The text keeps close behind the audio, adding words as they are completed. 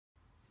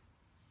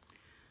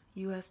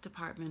U.S.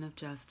 Department of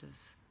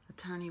Justice.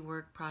 Attorney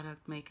work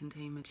product may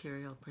contain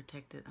material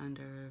protected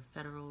under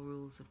Federal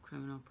Rules of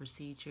Criminal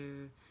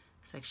Procedure,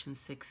 Section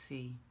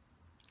 6C.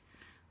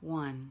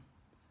 1.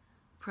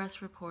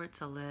 Press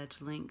reports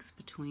allege links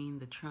between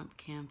the Trump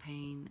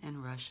campaign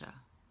and Russia.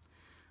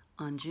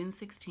 On June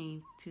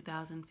 16,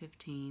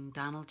 2015,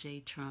 Donald J.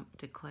 Trump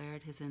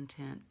declared his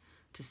intent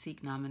to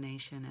seek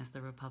nomination as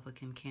the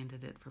Republican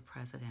candidate for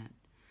president.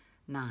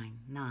 9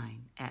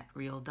 at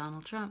Real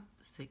Donald Trump,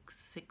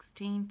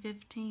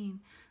 6/16/15,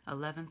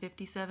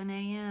 11:57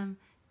 a.m.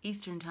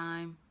 Eastern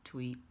Time,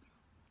 tweet.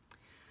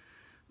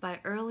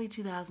 By early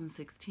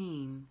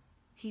 2016,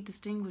 he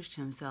distinguished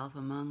himself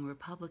among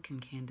Republican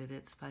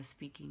candidates by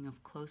speaking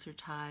of closer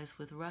ties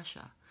with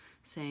Russia,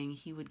 saying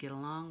he would get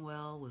along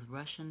well with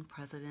Russian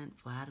President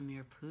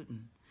Vladimir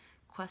Putin,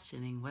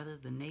 questioning whether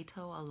the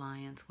NATO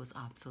alliance was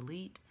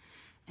obsolete,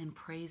 and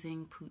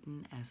praising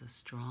Putin as a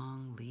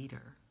strong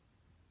leader.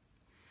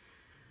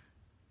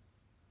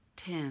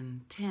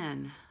 10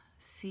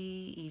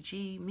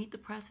 CEG Meet the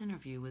Press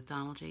interview with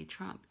Donald J.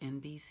 Trump,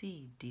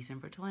 NBC,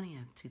 December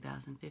 20th,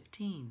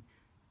 2015.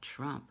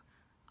 Trump: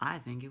 I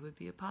think it would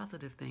be a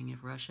positive thing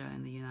if Russia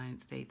and the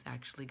United States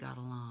actually got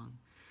along.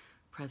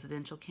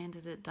 Presidential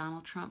candidate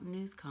Donald Trump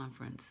news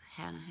conference,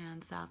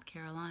 Hanahan, South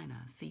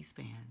Carolina,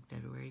 C-SPAN,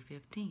 February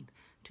 15th,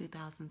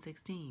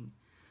 2016.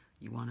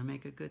 You want to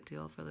make a good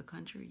deal for the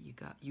country?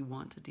 You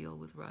want to deal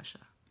with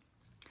Russia.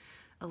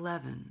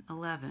 11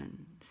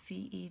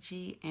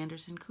 CEG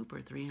Anderson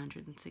Cooper,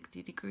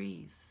 360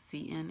 degrees,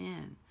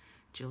 CNN,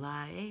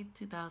 July 8,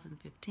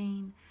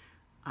 2015.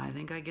 I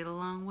think I get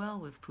along well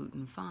with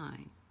Putin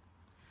fine.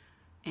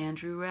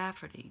 Andrew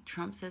Rafferty,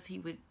 Trump says he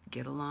would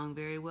get along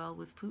very well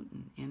with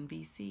Putin,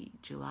 NBC,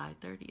 July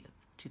 30th,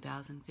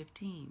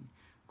 2015,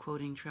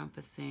 quoting Trump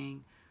as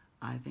saying,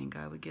 I think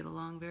I would get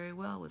along very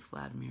well with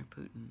Vladimir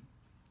Putin.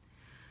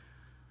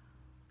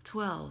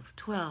 12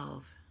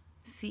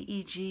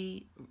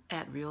 CEG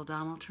at Real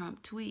Donald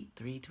Trump tweet,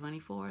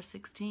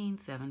 3/24/16,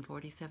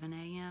 7:47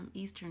 a.m.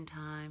 Eastern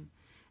Time.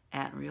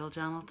 At Real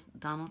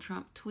Donald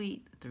Trump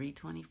tweet,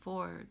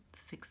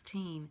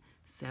 3/24/16,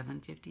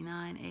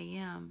 7:59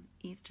 a.m.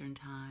 Eastern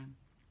Time.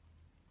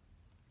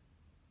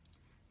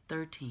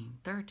 13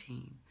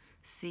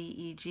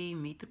 CEG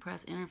Meet the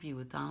Press interview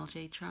with Donald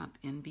J. Trump,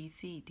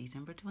 NBC,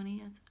 December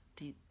 20th,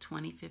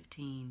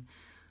 2015.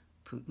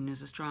 Putin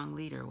is a strong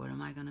leader. What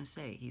am I going to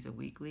say? He's a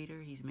weak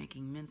leader. He's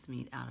making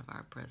mincemeat out of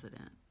our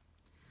president.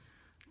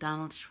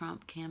 Donald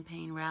Trump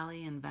campaign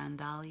rally in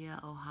Vandalia,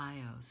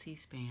 Ohio,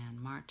 C-SPAN,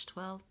 March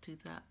 12,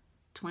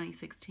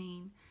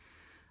 2016.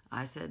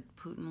 I said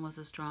Putin was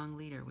a strong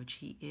leader, which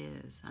he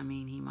is. I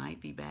mean, he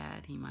might be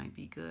bad, he might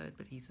be good,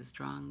 but he's a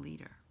strong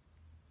leader.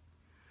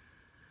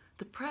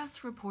 The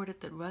press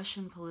reported that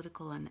Russian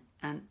political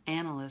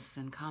analysts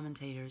and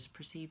commentators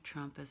perceived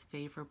Trump as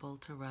favorable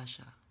to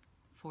Russia.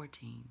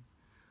 14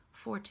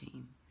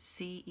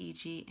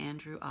 CEG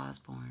Andrew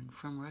Osborne,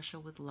 From Russia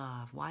with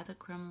Love, Why the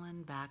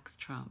Kremlin Backs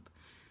Trump,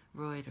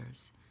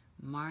 Reuters,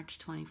 March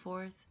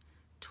 24th,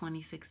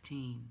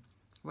 2016.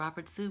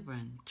 Robert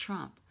Zubrin,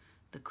 Trump,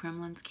 the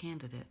Kremlin's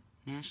Candidate,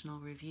 National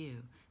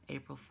Review,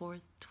 April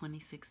 4th,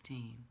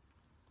 2016.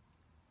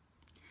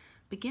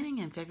 Beginning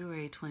in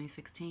February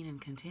 2016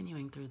 and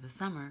continuing through the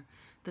summer,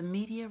 the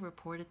media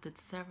reported that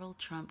several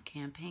Trump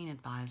campaign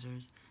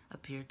advisors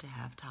appeared to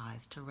have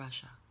ties to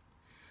Russia.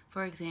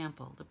 For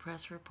example, the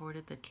press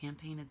reported that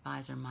campaign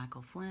advisor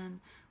Michael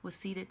Flynn was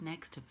seated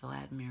next to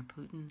Vladimir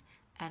Putin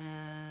at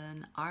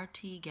an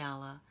RT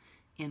gala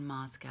in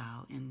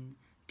Moscow in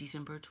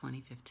December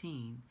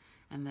 2015,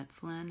 and that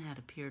Flynn had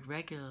appeared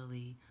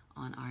regularly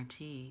on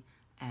RT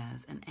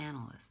as an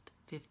analyst.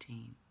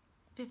 15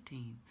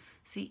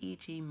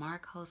 CEG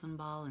Mark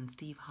Hosenball and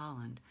Steve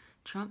Holland,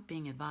 Trump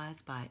being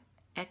advised by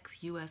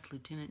ex-U.S.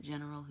 Lieutenant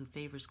General who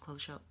favors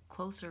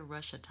closer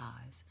Russia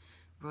ties.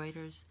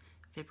 Reuters,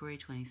 February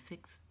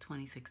 26,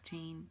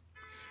 2016.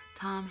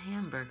 Tom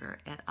Hamburger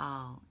et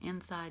al.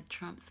 Inside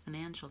Trump's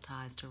financial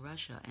ties to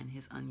Russia and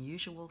his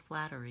unusual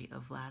flattery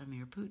of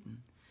Vladimir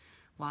Putin.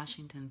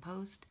 Washington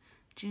Post,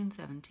 June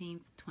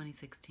 17,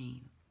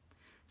 2016.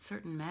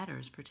 Certain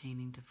matters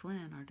pertaining to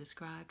Flynn are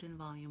described in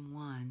Volume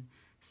 1,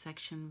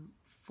 Section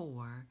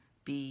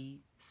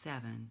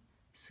 4B7,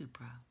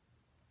 Supra.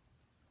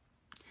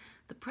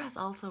 The press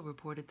also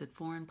reported that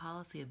foreign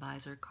policy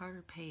advisor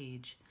Carter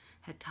Page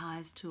had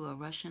ties to a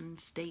Russian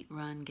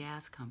state-run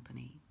gas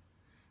company,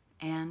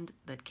 and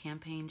that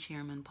campaign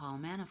chairman Paul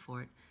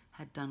Manafort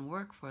had done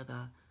work for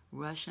the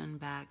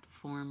Russian-backed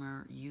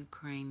former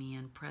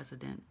Ukrainian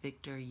President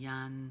Viktor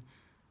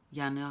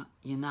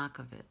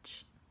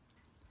Yanukovych.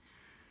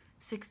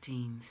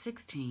 16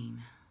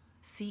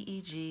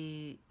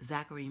 CEG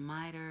Zachary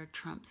Miter,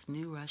 Trump's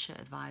new Russia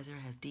advisor,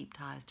 has deep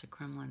ties to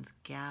Kremlin's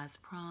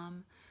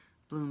Gazprom.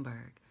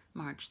 Bloomberg,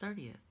 March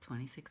 30th,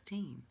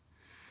 2016.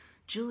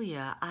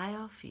 Julia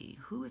Ioffe,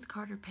 Who is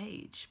Carter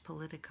Page?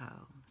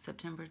 Politico,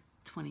 September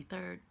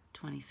 23rd,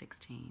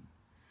 2016.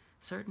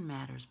 Certain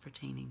matters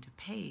pertaining to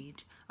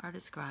Page are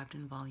described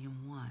in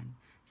Volume 1,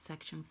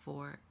 Section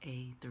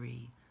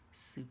 4A3,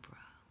 Supra.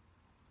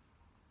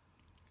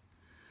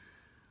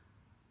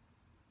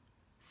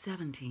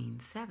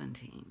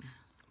 1717.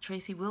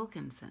 Tracy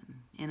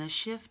Wilkinson. In a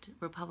shift,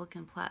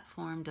 Republican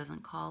platform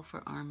doesn't call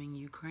for arming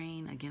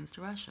Ukraine against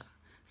Russia,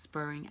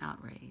 spurring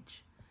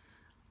outrage.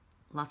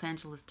 Los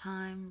Angeles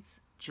Times,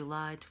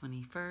 July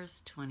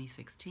 21st,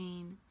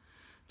 2016.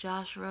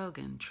 Josh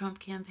Rogan. Trump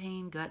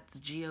campaign guts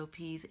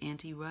GOP's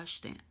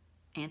anti-Russia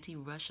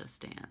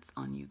stance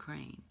on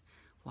Ukraine.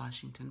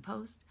 Washington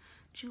Post,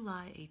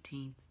 July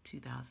 18th,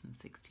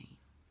 2016.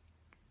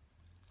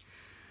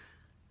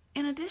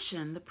 In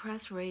addition, the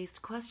press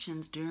raised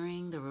questions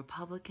during the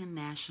Republican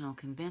National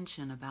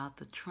Convention about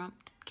the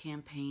Trump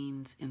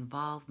campaign's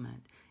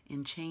involvement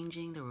in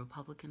changing the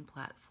Republican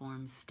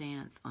platform's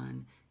stance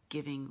on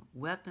giving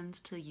weapons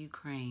to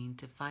Ukraine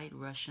to fight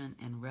Russian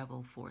and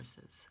rebel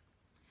forces.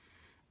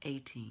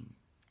 18.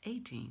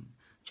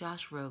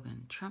 Josh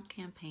Rogan. Trump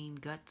campaign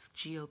guts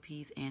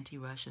GOP's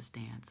anti-Russia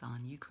stance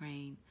on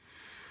Ukraine.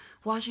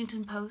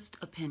 Washington Post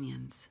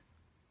opinions.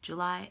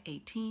 July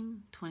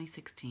 18,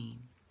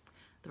 2016.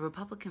 The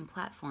Republican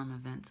platform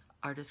events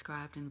are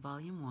described in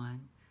Volume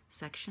 1,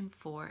 Section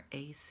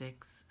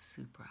 4A6,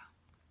 Supra.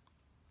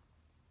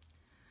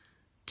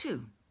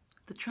 2.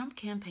 The Trump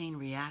campaign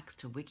reacts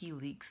to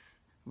WikiLeaks'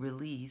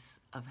 release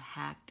of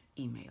hacked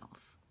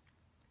emails.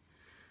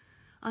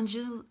 On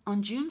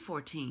June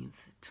 14,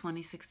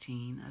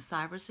 2016, a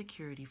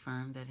cybersecurity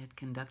firm that had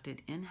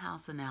conducted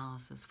in-house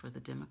analysis for the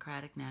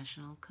Democratic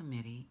National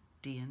Committee,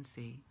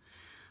 DNC,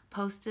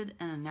 posted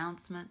an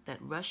announcement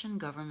that Russian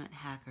government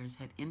hackers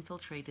had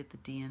infiltrated the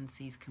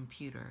DNC's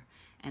computer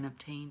and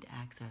obtained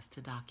access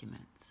to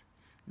documents.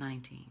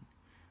 19.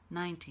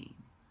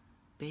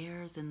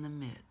 Bears in the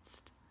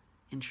midst.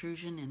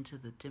 Intrusion into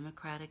the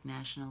Democratic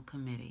National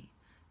Committee.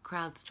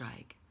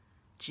 CrowdStrike.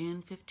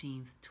 June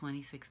 15,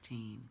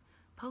 2016.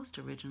 Post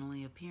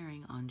originally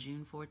appearing on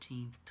June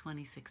 14,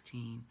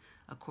 2016,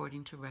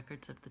 according to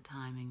records of the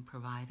timing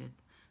provided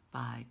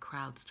by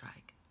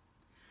CrowdStrike.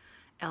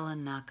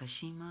 Ellen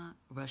Nakashima.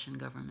 Russian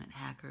government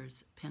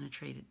hackers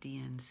penetrated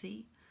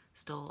DNC,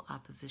 stole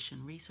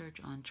opposition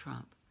research on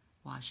Trump.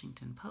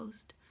 Washington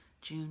Post,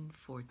 June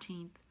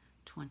 14,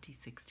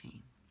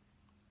 2016.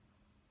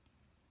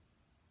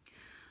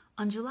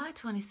 On July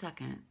 22,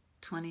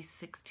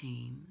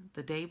 2016,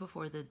 the day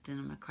before the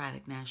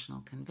Democratic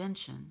National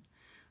Convention,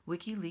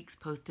 WikiLeaks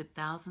posted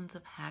thousands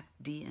of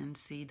hacked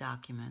DNC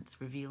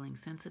documents revealing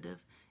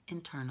sensitive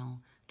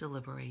internal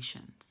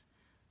deliberations.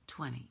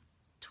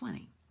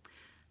 2020.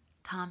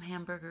 Tom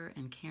Hamburger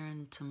and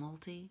Karen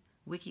Tumulty.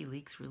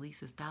 WikiLeaks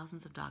releases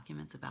thousands of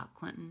documents about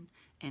Clinton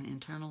and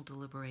internal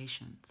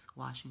deliberations.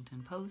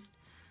 Washington Post,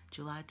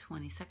 July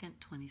 22,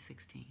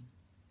 2016.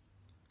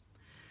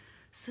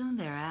 Soon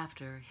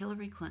thereafter,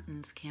 Hillary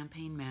Clinton's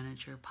campaign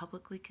manager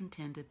publicly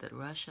contended that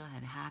Russia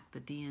had hacked the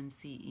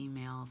DNC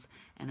emails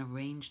and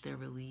arranged their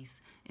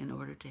release in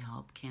order to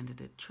help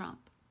candidate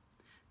Trump.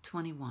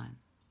 21.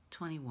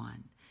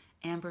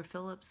 Amber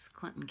Phillips,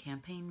 Clinton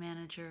campaign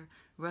manager.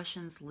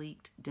 Russians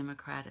leaked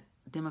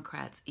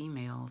Democrats'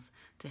 emails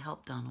to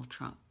help Donald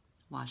Trump.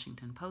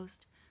 Washington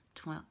Post,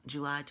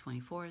 July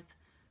 24,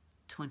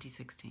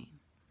 2016.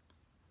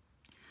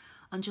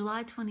 On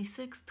July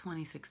 26,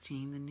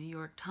 2016, the New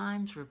York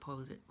Times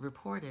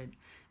reported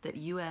that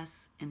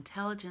U.S.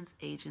 intelligence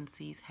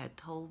agencies had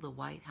told the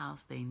White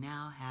House they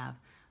now have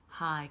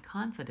high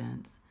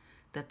confidence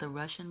that the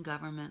Russian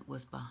government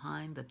was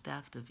behind the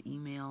theft of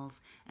emails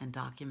and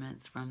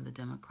documents from the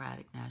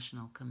Democratic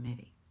National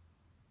Committee.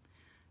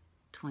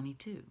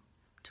 22.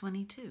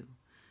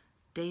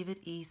 David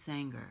E.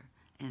 Sanger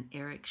and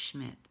Eric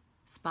Schmidt.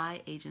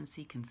 Spy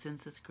agency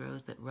consensus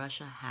grows that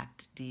Russia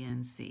hacked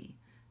DNC.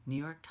 New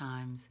York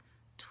Times,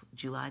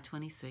 July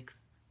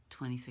 26,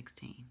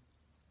 2016.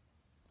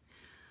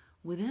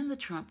 Within the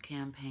Trump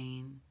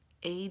campaign,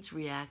 aides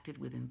reacted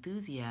with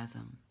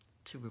enthusiasm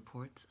to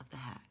reports of the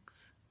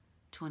hacks.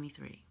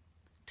 23.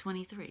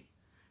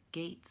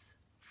 Gates,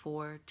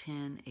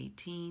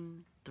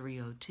 4/10/18,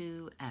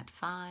 302 at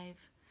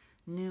 5.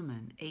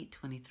 Newman,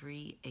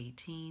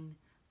 8/23/18,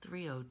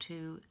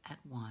 302 at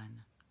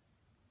 1.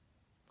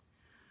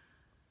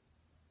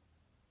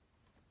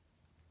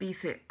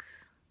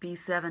 B6.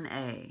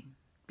 B7A,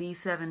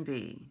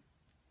 B7B,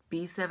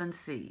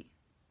 B7C,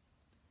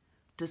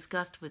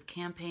 discussed with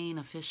campaign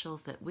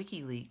officials that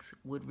WikiLeaks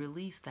would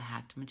release the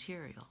hacked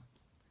material.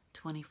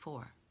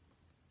 24.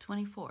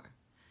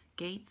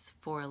 Gates,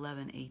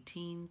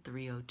 4/11/18,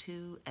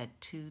 302 at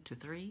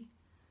 2-3.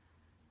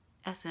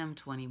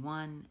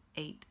 SM21,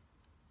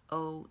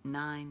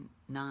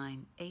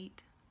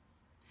 80998.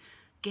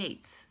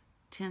 Gates,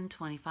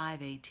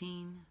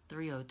 10/25/18,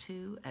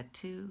 302 at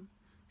 2.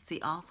 See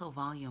also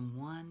Volume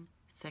 1,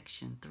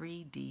 Section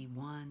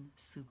 3D1,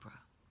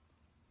 Supra.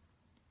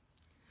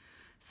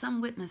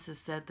 Some witnesses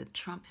said that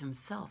Trump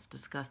himself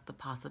discussed the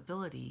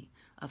possibility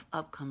of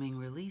upcoming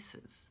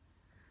releases.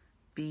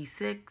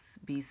 B6,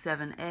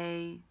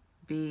 B7A,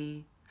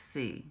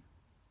 B.C.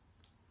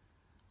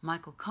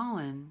 Michael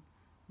Cohen,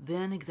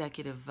 then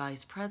Executive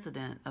Vice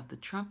President of the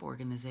Trump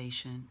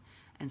Organization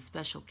and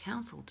Special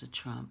Counsel to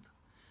Trump,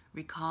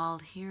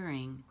 recalled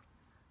hearing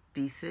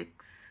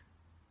B6,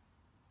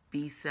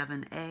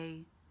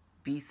 B7A,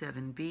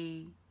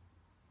 B7B,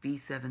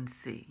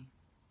 B7C,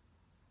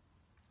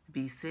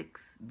 B6,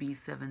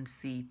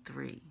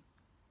 B7C3.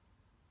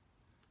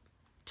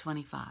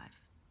 25.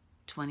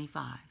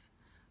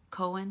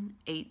 Cohen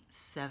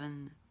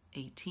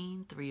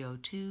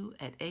 8718-302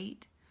 at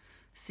 8.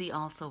 See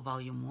also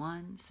Volume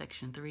 1,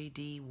 Section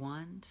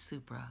 3D1,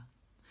 Supra.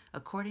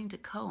 According to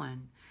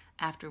Cohen,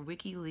 after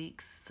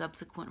WikiLeaks'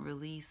 subsequent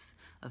release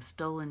of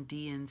stolen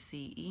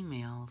DNC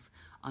emails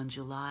on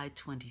July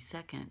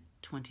 22,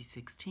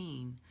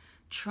 2016,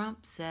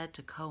 Trump said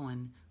to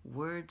Cohen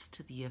words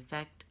to the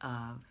effect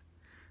of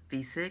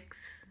B6,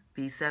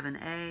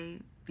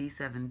 B7A,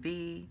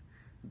 B7B,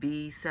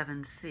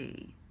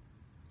 B7C,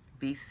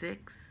 B6,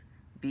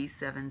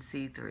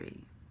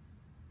 B7C3.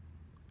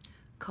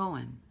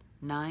 Cohen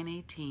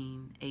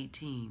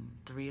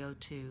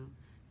 9/18/18-302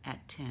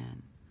 at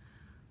 10.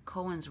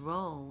 Cohen's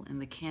role in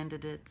the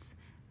candidate's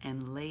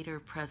and later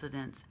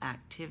president's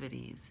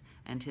activities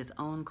and his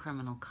own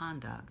criminal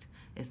conduct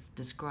is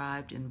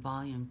described in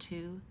Volume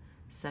 2,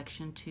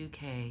 Section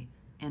 2K,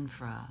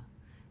 Infra,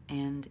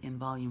 and in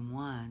Volume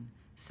 1,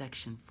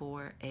 Section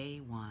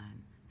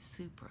 4A1,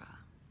 Supra.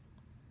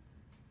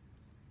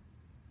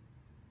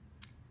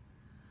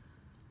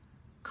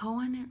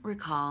 Cohen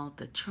recalled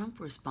that Trump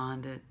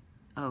responded,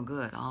 "Oh,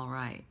 good, all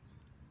right,"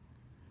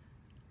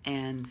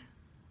 and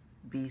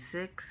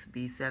B6,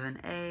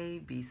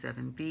 B7A,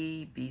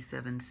 B7B,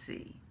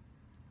 B7C.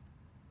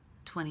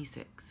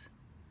 26.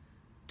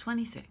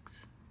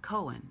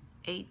 Cohen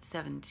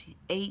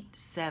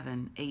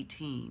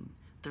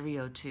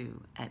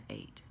 8718-302 at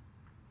 8.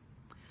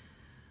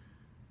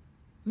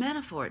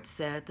 Manafort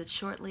said that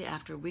shortly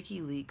after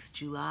WikiLeaks'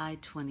 July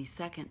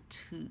 22,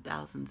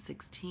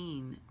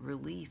 2016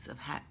 release of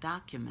hacked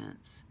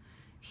documents,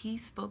 he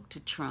spoke to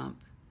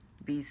Trump,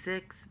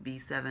 B6,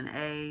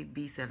 B7A,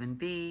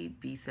 B7B,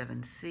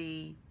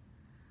 B7C,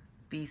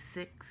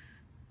 B6,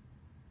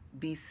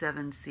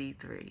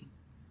 B7C3.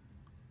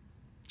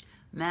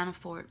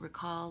 Manafort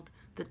recalled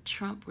that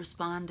Trump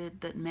responded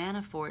that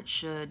Manafort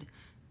should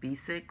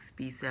B6,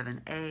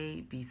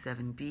 B7A,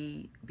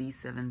 B7B,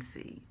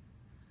 B7C.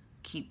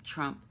 Keep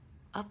Trump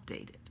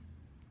updated.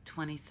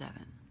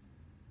 27.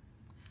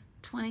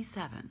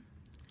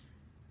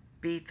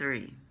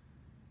 B3.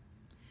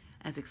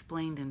 As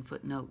explained in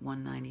footnote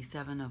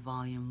 197 of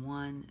Volume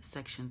 1,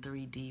 Section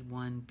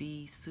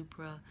 3D1B,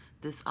 Supra,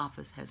 this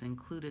office has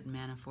included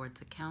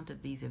Manafort's account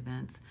of these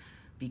events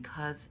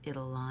because it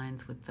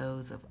aligns with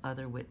those of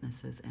other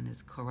witnesses and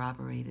is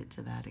corroborated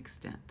to that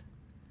extent.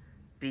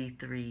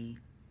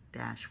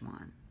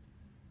 B3-1.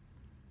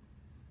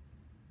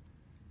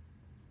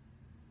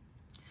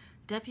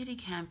 Deputy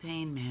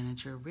Campaign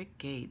Manager Rick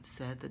Gates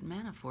said that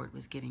Manafort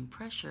was getting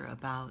pressure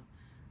about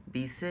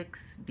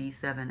B6,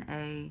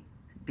 B7A,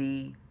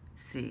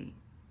 B.C.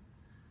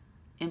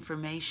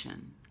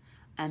 information,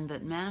 and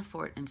that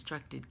Manafort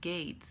instructed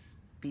Gates,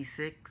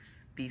 B6,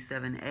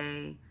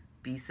 B7A,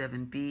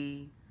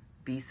 B7B,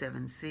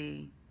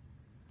 B7C,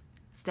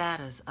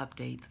 status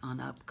updates on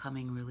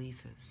upcoming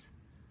releases.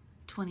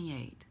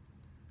 28.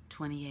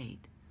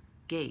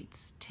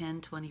 Gates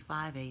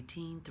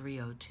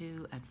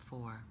 10/25/18-302 at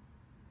 4.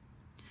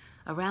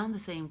 Around the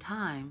same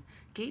time,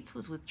 Gates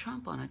was with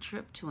Trump on a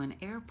trip to an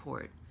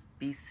airport,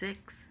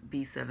 B6,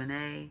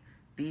 B7A,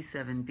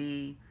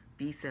 B7B,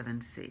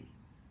 B7C.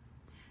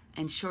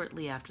 And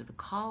shortly after the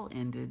call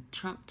ended,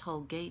 Trump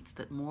told Gates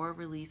that more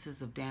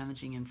releases of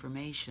damaging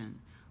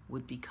information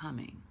would be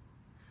coming.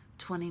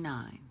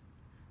 29.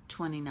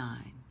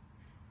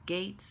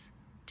 Gates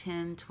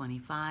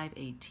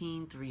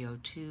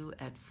 10/25/18-302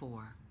 at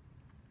 4.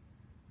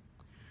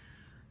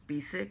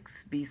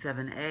 B6,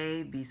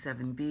 B7A,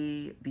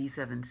 B7B,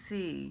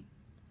 B7C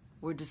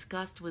were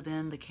discussed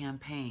within the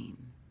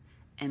campaign,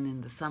 and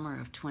in the summer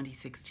of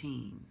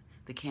 2016,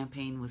 the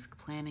campaign was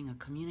planning a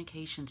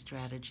communication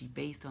strategy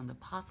based on the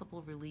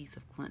possible release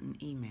of Clinton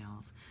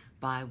emails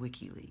by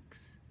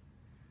WikiLeaks.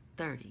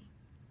 30.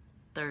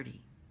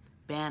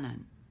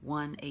 Bannon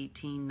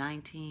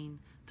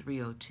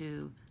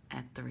 1/18/19-302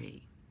 at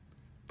 3.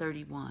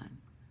 31.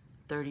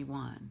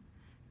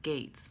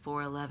 Gates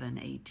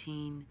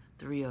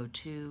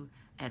 4/11/18-302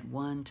 at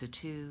 1 to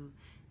 2,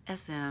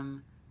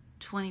 SM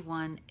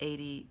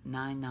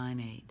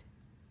 2180-998.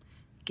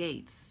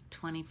 Gates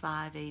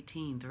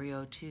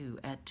 25/18-302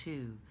 at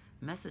 2.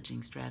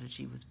 Messaging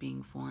strategy was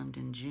being formed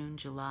in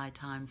June-July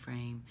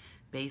timeframe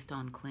based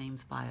on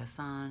claims by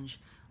Assange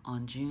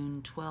on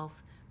June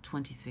 12,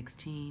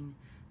 2016.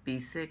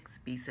 B6,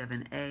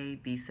 B7A,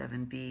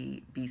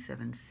 B7B,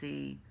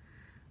 B7C,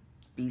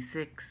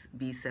 B6,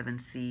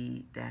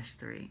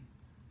 B7C-3.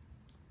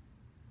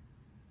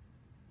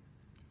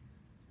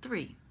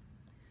 3.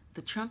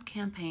 The Trump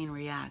campaign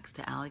reacts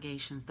to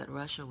allegations that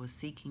Russia was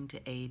seeking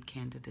to aid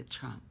candidate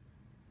Trump.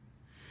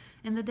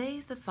 In the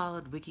days that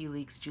followed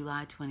WikiLeaks'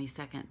 July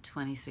 22,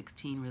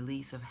 2016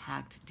 release of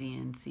hacked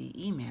DNC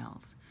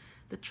emails,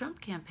 the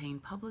Trump campaign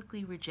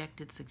publicly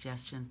rejected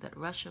suggestions that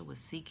Russia was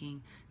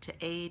seeking to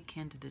aid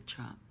candidate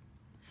Trump.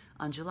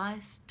 On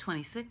July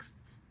 26,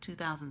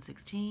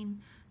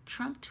 2016,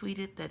 Trump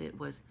tweeted that it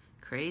was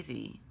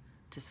crazy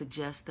to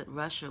suggest that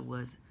Russia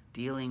was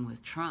dealing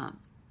with Trump,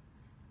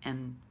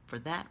 and for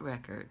that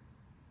record,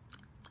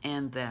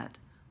 and that,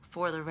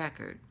 for the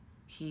record,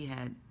 he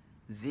had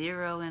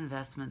zero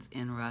investments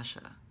in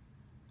Russia.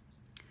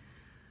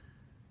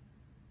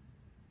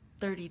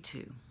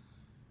 32.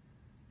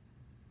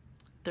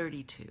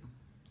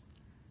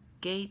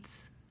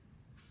 Gates,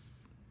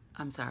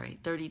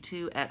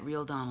 32 at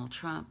Real Donald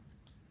Trump,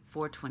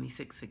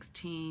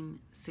 4/26/16,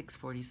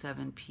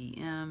 6:47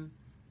 p.m.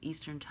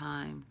 Eastern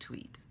Time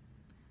tweet.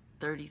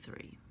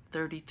 33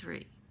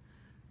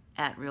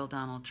 at Real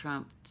Donald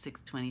Trump,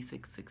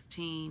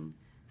 6/26/16,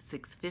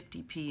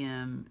 6:50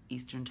 p.m.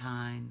 Eastern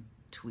Time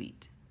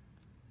tweet.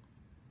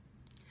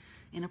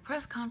 In a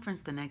press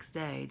conference the next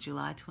day,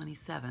 July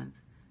 27th,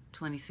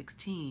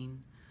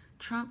 2016,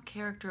 Trump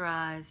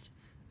characterized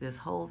this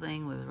whole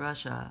thing with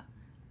Russia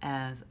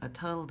as a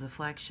total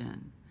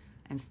deflection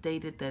and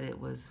stated that it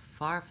was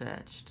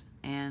far-fetched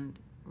and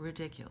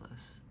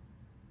ridiculous.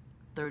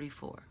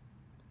 34.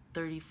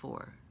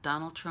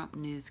 Donald Trump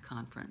News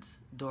Conference,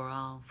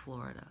 Doral,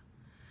 Florida.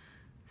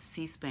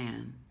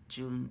 C-SPAN,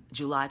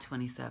 July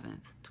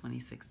 27th,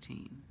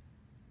 2016.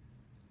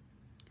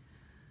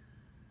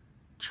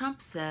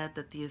 Trump said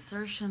that the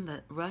assertion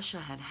that Russia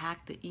had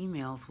hacked the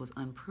emails was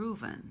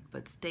unproven,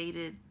 but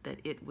stated that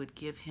it would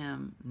give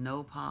him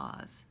no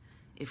pause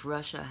if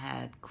Russia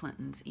had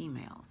Clinton's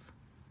emails.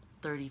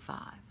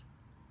 35.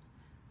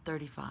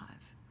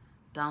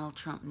 Donald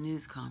Trump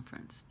News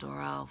Conference,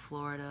 Doral,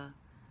 Florida,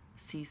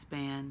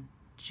 C-SPAN,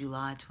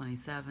 July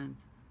 27th,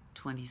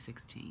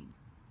 2016.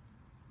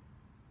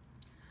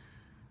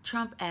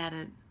 Trump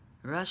added,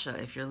 Russia,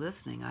 if you're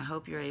listening, I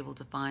hope you're able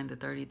to find the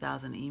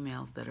 30,000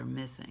 emails that are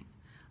missing.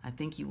 I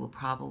think you will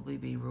probably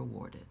be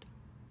rewarded.